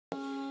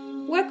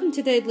Welcome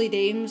to Deadly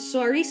Dames.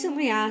 So I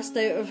recently asked,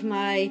 out of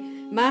my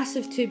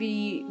massive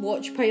to-be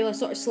watch pile, I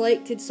sort of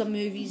selected some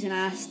movies and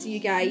asked you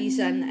guys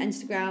on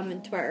Instagram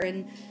and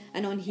Twitter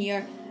and on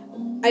here,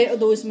 out of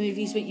those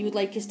movies, what you would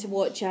like us to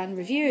watch and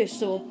review.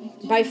 So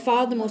by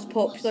far the most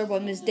popular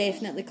one was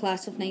definitely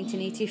Class of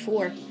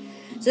 1984.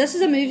 So this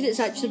is a movie that's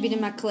actually been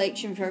in my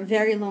collection for a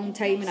very long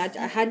time, and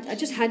I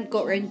just hadn't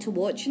got around to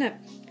watching it.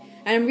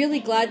 And I'm really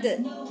glad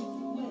that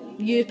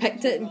you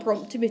picked it and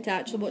prompted me to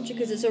actually watch it,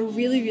 because it's a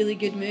really, really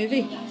good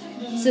movie.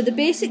 So the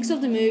basics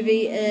of the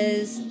movie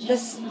is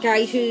this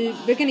guy who,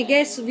 we're going to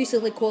guess,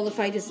 recently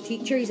qualified as a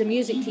teacher. He's a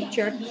music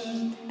teacher,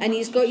 and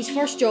he's got his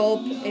first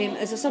job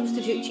as a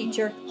substitute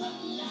teacher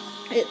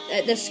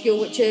at this school,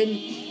 which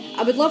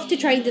I would love to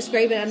try and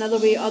describe it another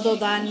way other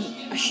than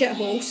a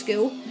shithole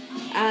school.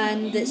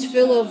 And it's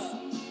full of,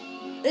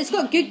 it's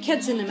got good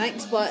kids in the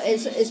mix, but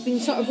it's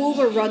been sort of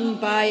overrun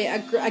by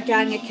a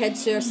gang of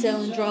kids who are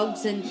selling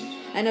drugs and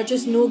are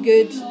just no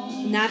good,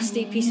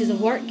 nasty pieces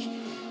of work.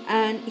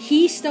 And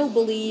he still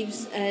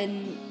believes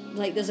in,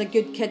 like, there's a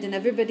good kid in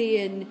everybody,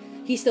 and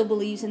he still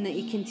believes in that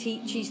he can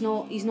teach. He's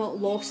not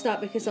lost that,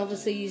 because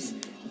obviously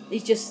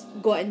he's just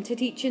got into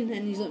teaching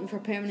and he's looking for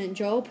a permanent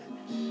job.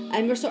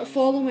 And we're sort of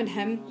following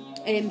him,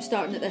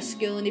 starting at this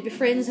school, and he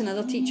befriends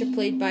another teacher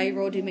played by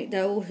Roddy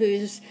McDowall,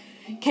 who's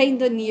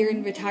kind of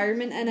nearing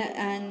retirement in it,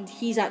 and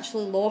he's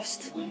actually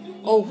lost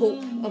all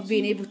hope of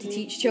being able to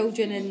teach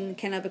children and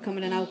kind of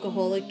becoming an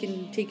alcoholic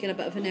and taking a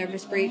bit of a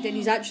nervous breakdown.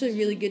 He's actually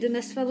really good in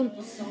this film,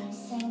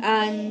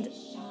 and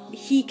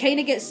he kind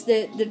of gets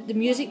the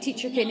music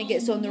teacher kind of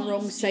gets on the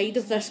wrong side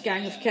of this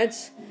gang of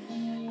kids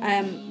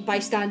by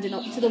standing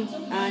up to them,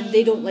 and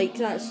they don't like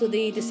that, so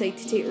they decide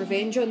to take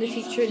revenge on the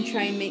teacher and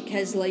try and make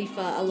his life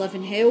a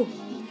living hell.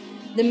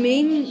 The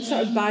main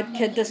sort of bad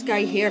kid, this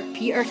guy here,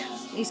 Peter,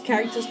 his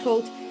character's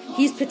called,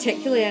 he's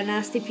particularly a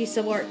nasty piece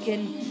of work,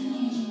 and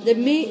the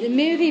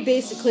movie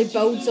basically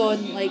builds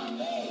on, like,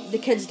 the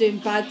kids doing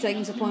bad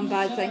things upon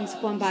bad things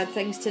upon bad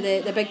things to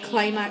the big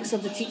climax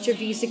of the teacher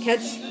vs the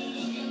kids.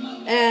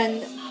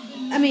 And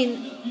I mean,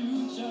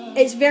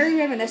 it's very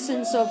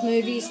reminiscent of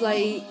movies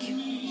like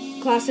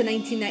Class of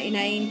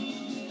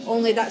 1999,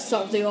 only that's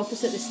sort of the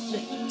opposite.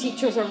 The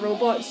teachers are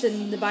robots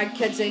and the bad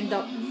kids end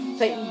up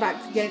fighting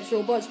back against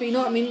robots, but you know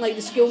what I mean, like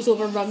the school's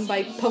overrun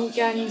by punk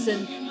gangs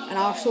and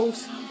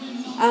arseholes,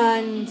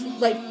 and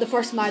like the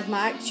first Mad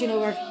Max, you know,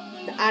 where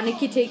the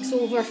anarchy takes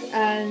over.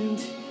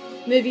 And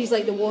movies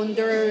like The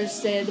Wanderers,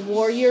 The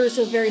Warriors,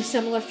 have very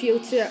similar feel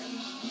to it,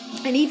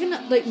 and even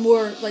like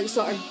more like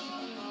sort of,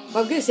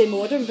 well, I'm going to say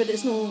modern, but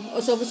it's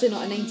obviously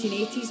not a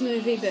 1980s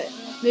movie, but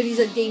movies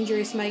like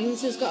Dangerous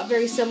Minds has got a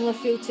very similar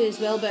feel to it as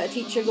well, but a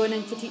teacher going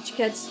in to teach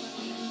kids.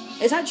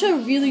 It's actually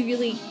a really,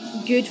 really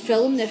good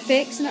film. The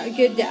effects in it are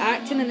good, the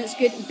acting and it's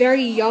good.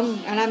 Very young,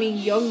 and I mean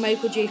young,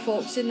 Michael J.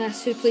 Fox in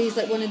this, who plays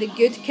like one of the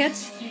good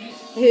kids,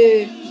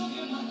 who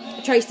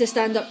tries to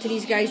stand up to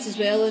these guys as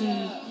well,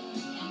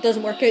 and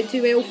doesn't work out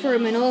too well for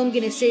him. And all I'm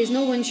going to say is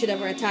no one should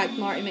ever attack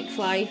Marty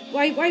McFly.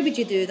 Why would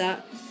you do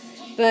that?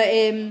 But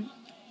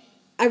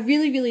I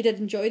really, really did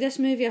enjoy this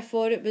movie. I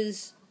thought it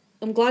was,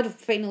 I'm glad I've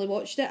finally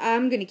watched it.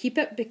 I'm going to keep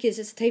it because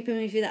it's the type of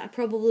movie that I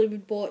probably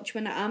would watch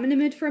when I am in the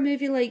mood for a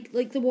movie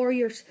like The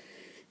Warriors.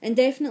 And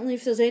definitely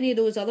if there's any of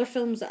those other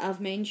films that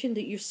I've mentioned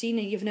that you've seen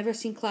and you've never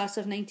seen Class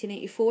of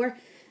 1984,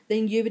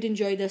 then you would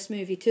enjoy this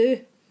movie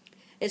too.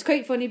 It's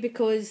quite funny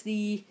because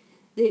the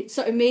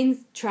sort of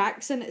main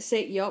tracks in it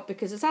set you up,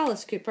 because it's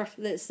Alice Cooper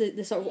that's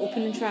the sort of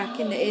opening track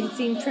and the end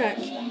theme track.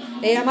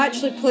 I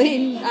actually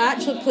played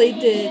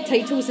the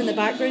titles in the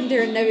background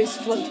there, and now it's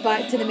flipped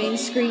back to the main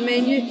screen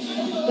menu.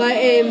 But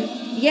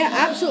yeah,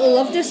 absolutely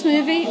love this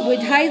movie.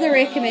 Would highly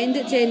recommend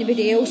it to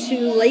anybody else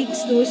who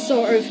likes those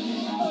sort of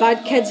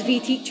bad kids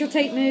v teacher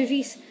type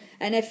movies.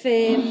 And if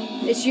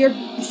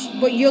it's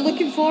what you're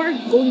looking for,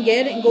 go and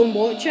get it and go and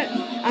watch it.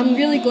 I'm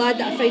really glad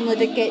that I finally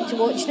did get to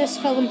watch this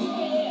film.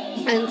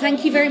 And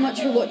thank you very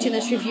much for watching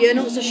this review. I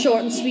know it's a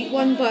short and sweet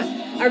one, but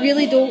I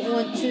really don't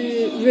want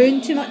to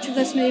ruin too much of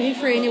this movie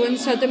for anyone,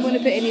 so I didn't want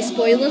to put any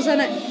spoilers in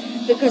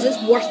it, because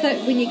it's worth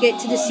it when you get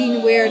to the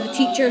scene where the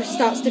teacher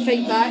starts to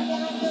fight back.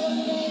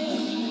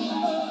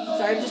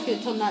 Sorry, I'm just going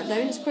to turn that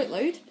down, it's quite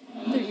loud.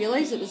 I didn't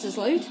realise it was as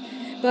loud.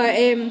 But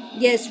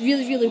yeah, it's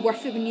really, really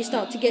worth it when you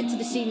start to get to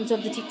the scenes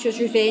of the teacher's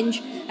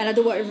revenge, and I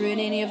don't want to ruin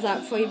any of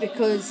that for you,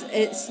 because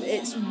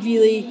it's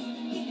really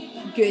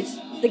good.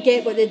 They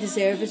get what they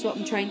deserve is what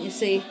I'm trying to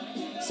say.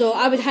 So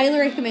I would highly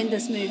recommend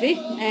this movie,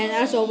 and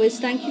as always,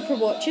 thank you for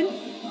watching.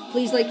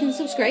 Please like and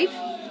subscribe.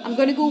 I'm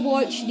going to go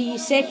watch the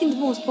second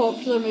most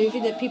popular movie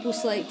that people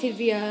selected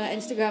via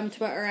Instagram,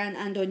 Twitter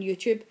and on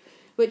YouTube,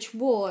 which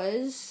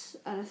was,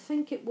 I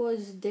think it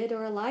was Dead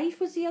or Alive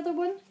was the other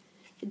one.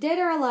 Dead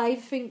or Alive,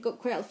 I think, got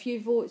quite a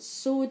few votes.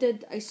 So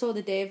did I Saw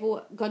the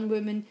Devil,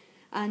 Gunwoman,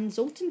 and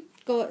Zoltan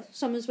got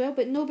some as well,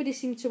 but nobody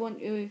seemed to want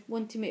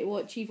to make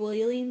watch Evil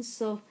Aliens,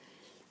 so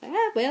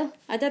well,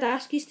 I did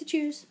ask you to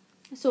choose.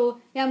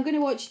 So yeah, I'm going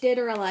to watch Dead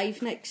or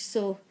Alive next.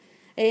 So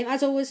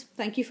as always,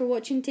 thank you for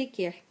watching. Take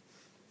care.